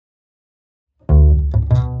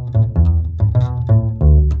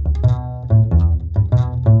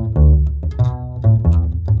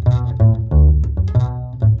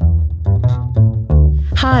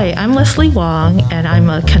Hi, I'm Lesley Wong, and I'm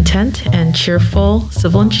a content and cheerful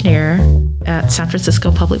civil engineer at San Francisco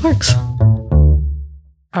Public Works.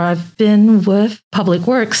 I've been with Public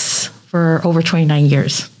Works for over 29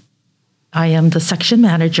 years. I am the section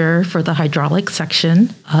manager for the hydraulic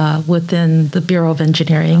section within the Bureau of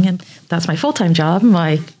Engineering, and that's my full-time job.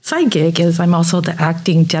 My side gig is I'm also the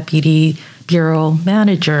acting deputy bureau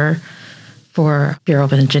manager for Bureau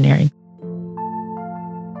of Engineering.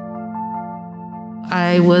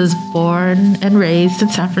 I was born and raised in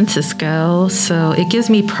San Francisco, so it gives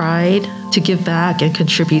me pride to give back and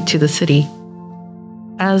contribute to the city.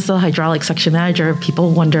 As a hydraulic section manager,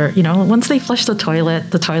 people wonder, once they flush the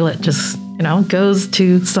toilet just, goes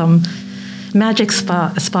to some magic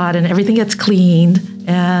spot and everything gets cleaned.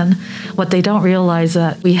 And what they don't realize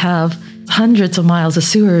that we have hundreds of miles of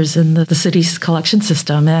sewers in the city's collection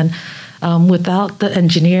system. And without the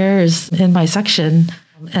engineers in my section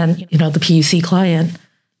and, the PUC client,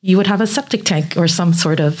 you would have a septic tank or some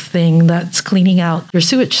sort of thing that's cleaning out your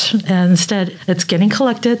sewage. And instead, it's getting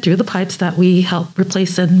collected through the pipes that we help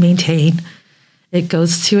replace and maintain. It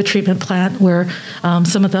goes to a treatment plant where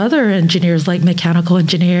some of the other engineers, like mechanical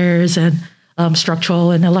engineers and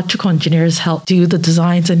structural and electrical engineers, help do the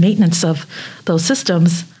designs and maintenance of those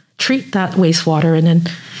systems, treat that wastewater, and then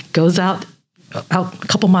goes out a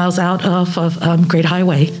couple miles out of Great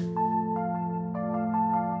Highway.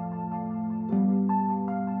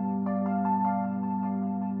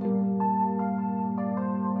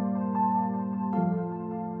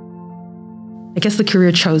 I guess the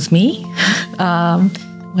career chose me.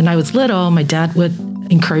 When I was little, my dad would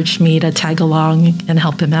encourage me to tag along and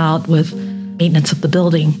help him out with maintenance of the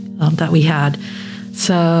building that we had.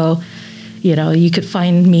 So, you could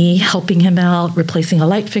find me helping him out, replacing a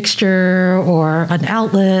light fixture or an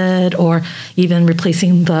outlet, or even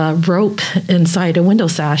replacing the rope inside a window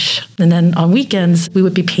sash. And then on weekends, we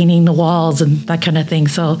would be painting the walls and that kind of thing.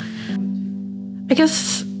 So I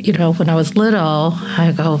guess, when I was little,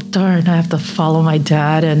 I go, darn, I have to follow my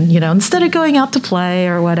dad. And, instead of going out to play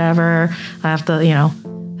or whatever, I have to,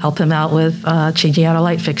 help him out with changing out a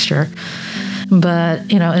light fixture.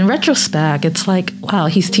 But, in retrospect, it's like, wow,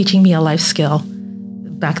 he's teaching me a life skill.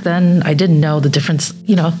 Back then, I didn't know the difference.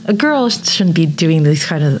 A girl shouldn't be doing these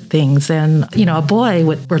kind of things. And, a boy,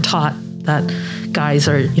 we're taught that guys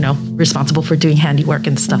are, responsible for doing handiwork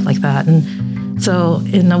and stuff like that. And so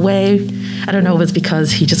in a way, I don't know if it's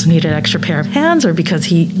because he just needed an extra pair of hands or because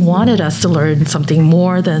he wanted us to learn something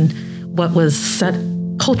more than what was set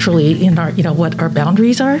culturally in our, what our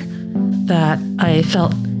boundaries are, that I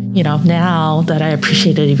felt, now that I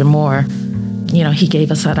appreciate it even more. He gave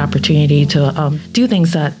us that opportunity to do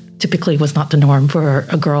things that typically was not the norm for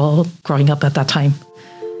a girl growing up at that time.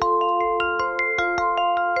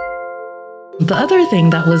 The other thing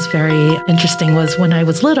that was very interesting was when I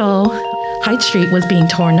was little, Hyde Street was being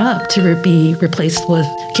torn up to be replaced with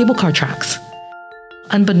cable car tracks.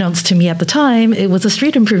 Unbeknownst to me at the time, it was a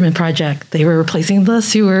street improvement project. They were replacing the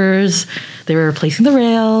sewers, they were replacing the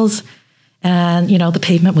rails, and, the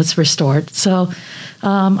pavement was restored. So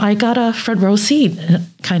I got a front row seat,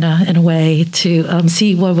 kind of in a way, to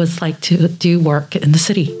see what it was like to do work in the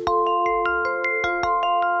city.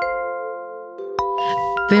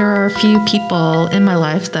 There are a few people in my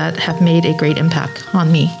life that have made a great impact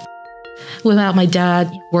on me. Without my dad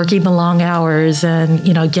working the long hours and,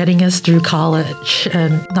 getting us through college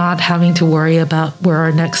and not having to worry about where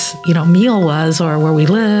our next, meal was or where we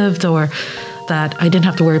lived, or that I didn't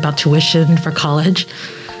have to worry about tuition for college.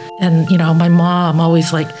 And, my mom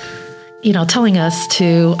always telling us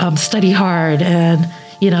to study hard. And,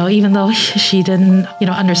 even though she didn't,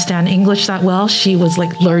 understand English that well, she was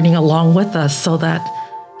learning along with us so that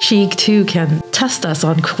she too can test us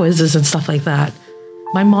on quizzes and stuff like that.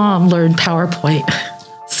 My mom learned PowerPoint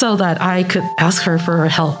so that I could ask her for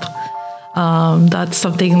help. That's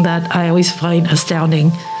something that I always find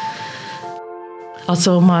astounding.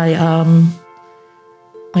 Also, my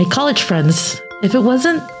college friends, if it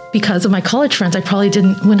wasn't because of my college friends, I probably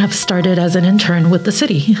wouldn't have started as an intern with the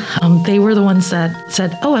city. They were the ones that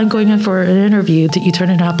said, oh, I'm going in for an interview. Did you turn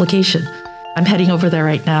in an application? I'm heading over there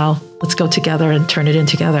right now. Let's go together and turn it in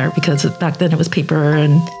together, because back then it was paper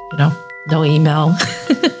and, no email.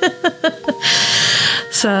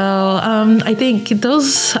 So I think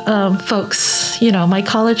those folks, my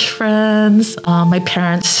college friends, my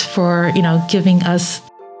parents, for, giving us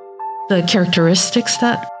the characteristics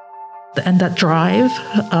that drive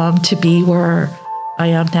to be where I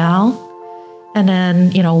am now. And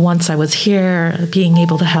then, once I was here, being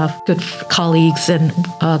able to have good colleagues and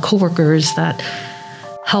coworkers that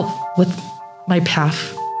help with my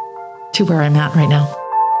path to where I'm at right now.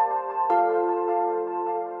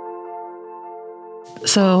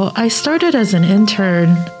 So I started as an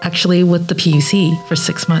intern actually with the PUC for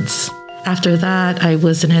 6 months. After that, I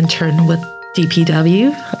was an intern with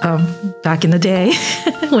DPW back in the day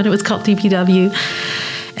when it was called DPW.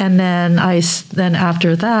 And then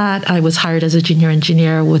after that, I was hired as a junior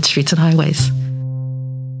engineer with Streets and Highways.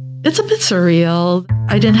 It's a bit surreal.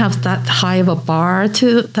 I didn't have that high of a bar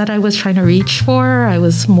that I was trying to reach for. I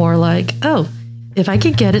was more like, oh, if I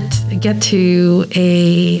could get to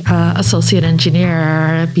a associate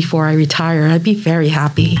engineer before I retire, I'd be very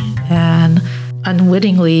happy. And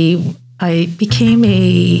unwittingly, I became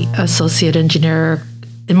a associate engineer,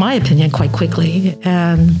 in my opinion, quite quickly.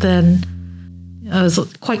 And then I was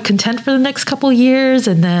quite content for the next couple of years.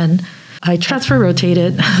 And then I transfer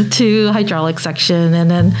rotated to hydraulic section.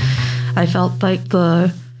 And then I felt like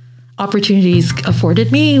the opportunities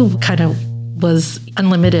afforded me kind of was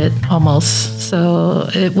unlimited almost. So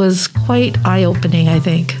it was quite eye-opening, I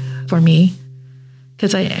think, for me,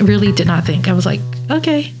 because I really did not think. I was like,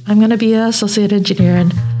 okay, I'm going to be an associate engineer,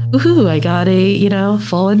 and woohoo, I got a,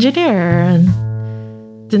 full engineer,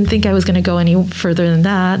 and didn't think I was going to go any further than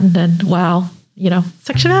that. And then, wow,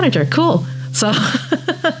 section manager, cool. So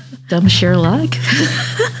dumb sheer luck.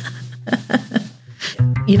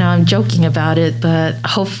 I'm joking about it, but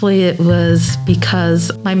hopefully it was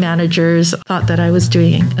because my managers thought that I was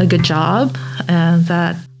doing a good job and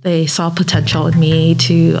that they saw potential in me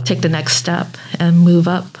to take the next step and move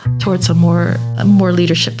up towards some more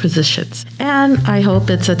leadership positions. And I hope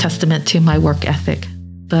it's a testament to my work ethic.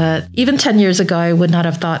 But even 10 years ago, I would not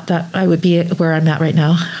have thought that I would be where I'm at right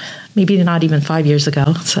now. Maybe not even 5 years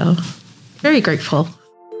ago. So very grateful.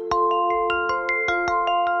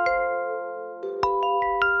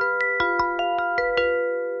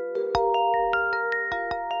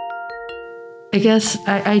 I guess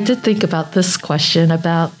I did think about this question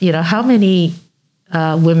about, how many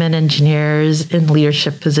women engineers in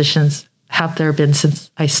leadership positions have there been since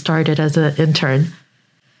I started as an intern?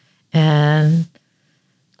 And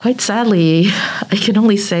quite sadly, I can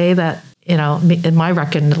only say that, in my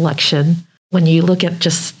recollection, when you look at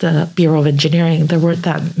just the Bureau of Engineering, there weren't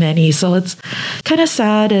that many. So it's kind of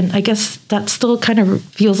sad. And I guess that still kind of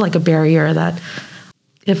feels like a barrier that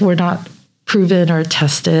if we're not proven or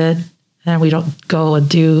tested, and we don't go and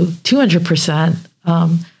do 200%,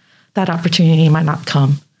 that opportunity might not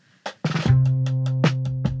come.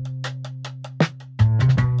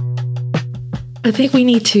 I think we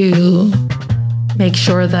need to make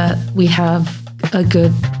sure that we have a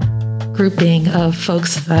good grouping of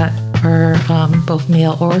folks that are both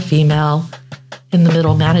male or female in the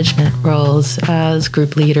middle management roles as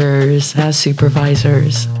group leaders, as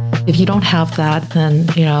supervisors. If you don't have that, then,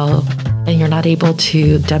 and you're not able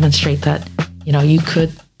to demonstrate that, you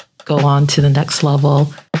could go on to the next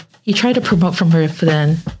level. You try to promote from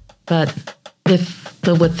within, but if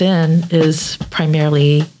the within is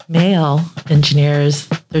primarily male engineers,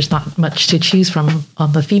 there's not much to choose from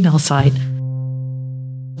on the female side.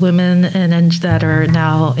 Women that are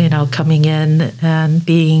now, coming in and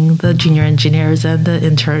being the junior engineers and the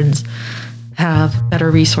interns have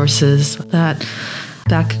better resources that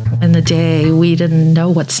back in the day, we didn't know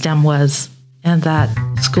what STEM was, and that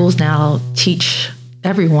schools now teach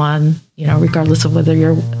everyone, regardless of whether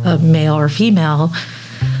you're a male or female,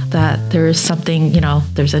 that there is something,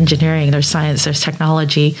 there's engineering, there's science, there's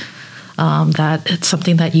technology, that it's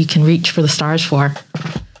something that you can reach for the stars for.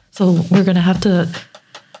 So we're going to have to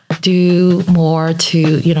do more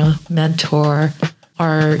to, mentor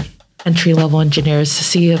our entry-level engineers to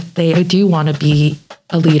see if they do want to be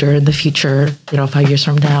a leader in the future, 5 years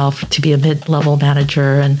from now to be a mid-level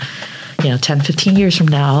manager, and, 10, 15 years from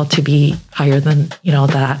now to be higher than,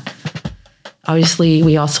 that. Obviously,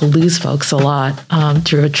 we also lose folks a lot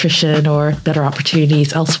through attrition or better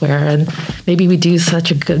opportunities elsewhere. And maybe we do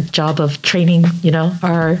such a good job of training,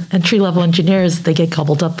 our entry-level engineers, they get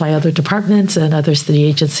gobbled up by other departments and other city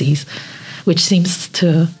agencies, which seems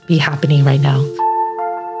to be happening right now.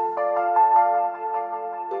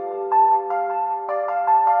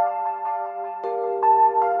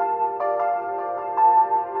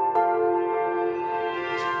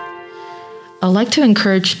 I'd like to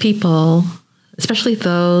encourage people, especially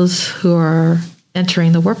those who are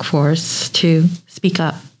entering the workforce, to speak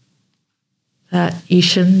up. That you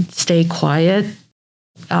shouldn't stay quiet.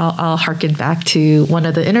 I'll harken back to one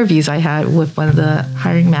of the interviews I had with one of the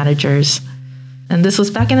hiring managers. And this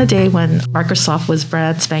was back in the day when Microsoft was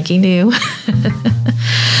brand spanking new.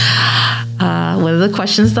 One of the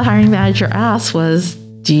questions the hiring manager asked was,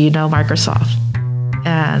 do you know Microsoft?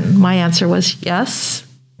 And my answer was yes.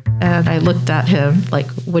 And I looked at him like,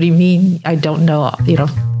 what do you mean I don't know,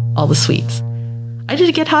 all the suites? I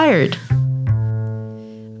didn't get hired.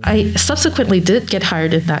 I subsequently did get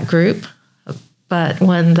hired in that group, but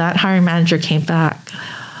when that hiring manager came back,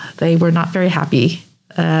 they were not very happy.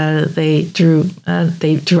 They threw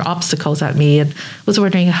obstacles at me and was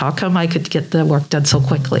wondering how come I could get the work done so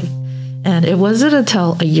quickly. And it wasn't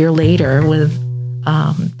until a year later when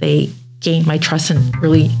they gained my trust and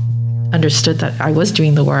really understood that I was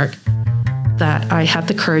doing the work that I had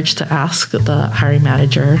the courage to ask the hiring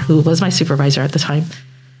manager, who was my supervisor at the time,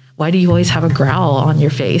 why do you always have a growl on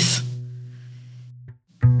your face?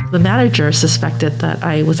 The manager suspected that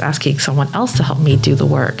I was asking someone else to help me do the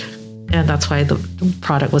work. And that's why the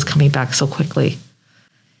product was coming back so quickly.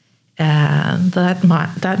 And that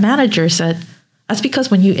manager said, that's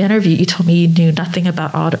because when you interviewed, you told me you knew nothing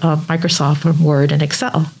about Microsoft or Word and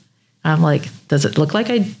Excel. I'm like, does it look like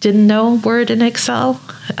I didn't know Word and Excel?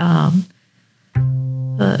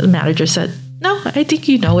 The manager said, no, I think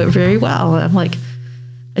you know it very well. I'm like,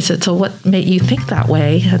 I said, so what made you think that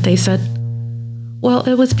way? And they said, well,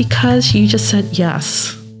 it was because you just said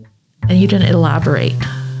yes and you didn't elaborate.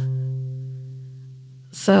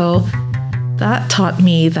 So that taught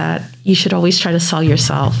me that you should always try to sell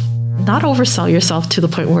yourself, not oversell yourself to the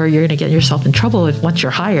point where you're going to get yourself in trouble once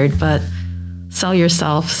you're hired, but sell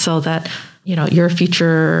yourself so that, you know, your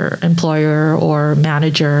future employer or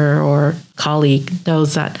manager or colleague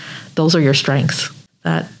knows that those are your strengths.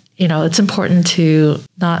 That, you know, it's important to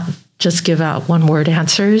not just give out one-word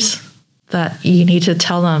answers, that you need to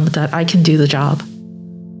tell them that I can do the job.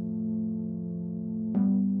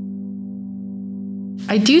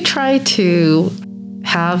 I do try to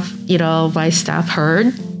have, you know, my staff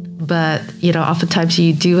heard, but, you know, oftentimes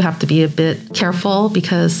you do have to be a bit careful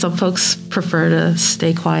because some folks prefer to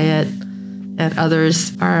stay quiet and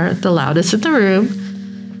others are the loudest in the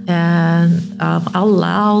room. And I'll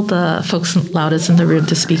allow the folks loudest in the room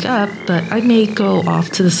to speak up, but I may go off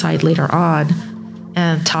to the side later on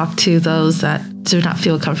and talk to those that do not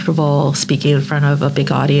feel comfortable speaking in front of a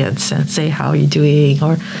big audience and say, how are you doing?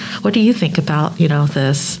 Or what do you think about, you know,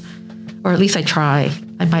 this? Or at least I try.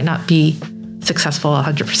 I might not be successful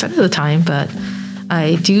 100% of the time, but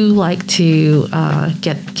I do like to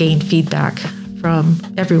gain feedback from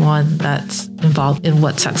everyone that's involved in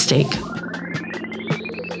what's at stake.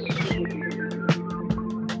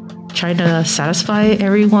 Trying to satisfy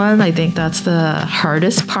everyone, I think that's the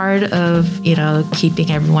hardest part of, you know, keeping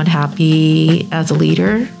everyone happy as a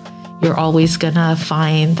leader. You're always gonna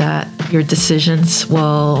find that your decisions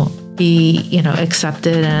will be, you know,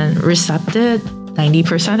 accepted and recepted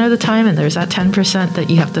 90% of the time, and there's that 10% that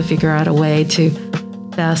you have to figure out a way to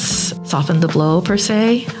best soften the blow per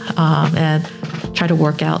se, and try to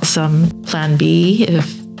work out some plan B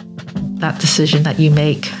if that decision that you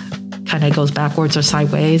make kind of goes backwards or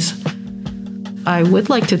sideways. I would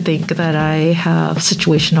like to think that I have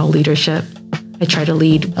situational leadership. I try to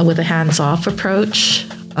lead with a hands-off approach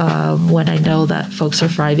when I know that folks are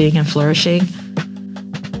thriving and flourishing.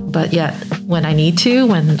 But yet, when I need to,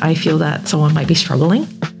 when I feel that someone might be struggling,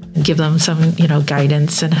 give them some, you know,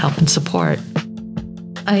 guidance and help and support.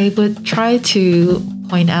 I would try to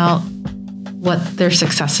point out what their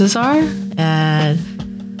successes are and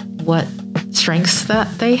what strengths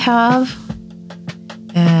that they have,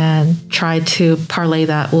 and try to parlay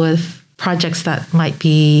that with projects that might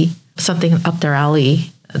be something up their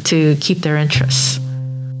alley to keep their interests.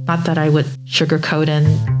 Not that I would sugarcoat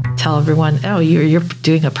and tell everyone, oh, you're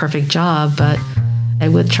doing a perfect job, but I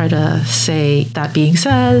would try to say, that being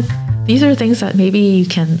said, these are things that maybe you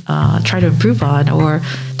can try to improve on, or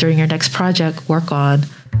during your next project, work on,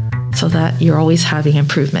 so that you're always having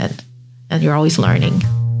improvement and you're always learning.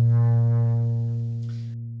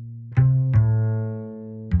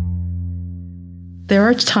 There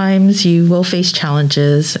are times you will face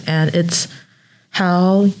challenges, and it's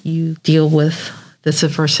how you deal with this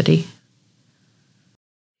adversity.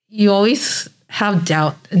 You always have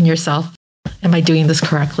doubt in yourself. Am I doing this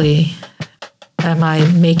correctly? Am I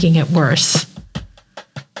making it worse?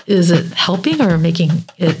 Is it helping or making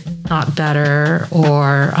it not better?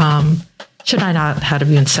 Or should I not have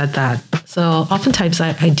even said that? So oftentimes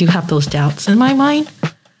I do have those doubts in my mind.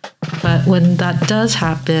 But when that does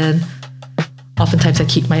happen, oftentimes I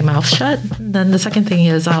keep my mouth shut. And then the second thing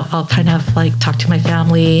is I'll kind of like talk to my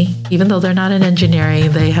family, even though they're not in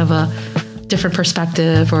engineering, they have a different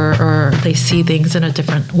perspective or they see things in a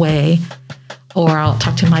different way. Or I'll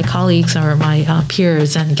talk to my colleagues or my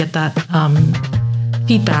peers and get that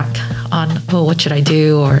feedback on, oh, what should I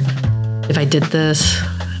do? Or if I did this,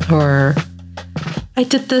 or I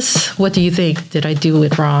did this, what do you think? Did I do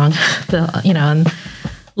it wrong? And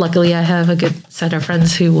luckily I have a good set of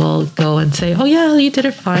friends who will go and say, oh yeah, you did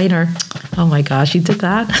it fine. Or, oh my gosh, you did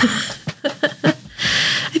that.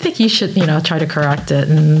 I think you should, try to correct it.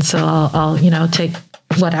 And so I'll take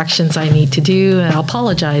what actions I need to do, and I'll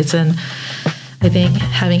apologize. And I think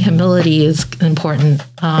having humility is important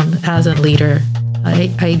as a leader.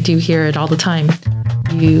 I do hear it all the time.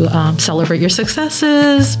 You celebrate your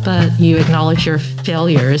successes, but you acknowledge your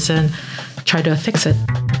failures and try to fix it.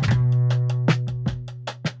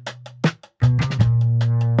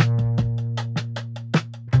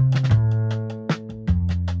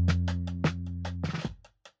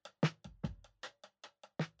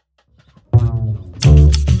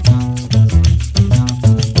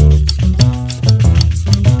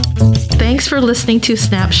 Thanks for listening to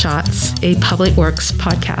Snapshots, a Public Works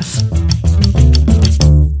podcast.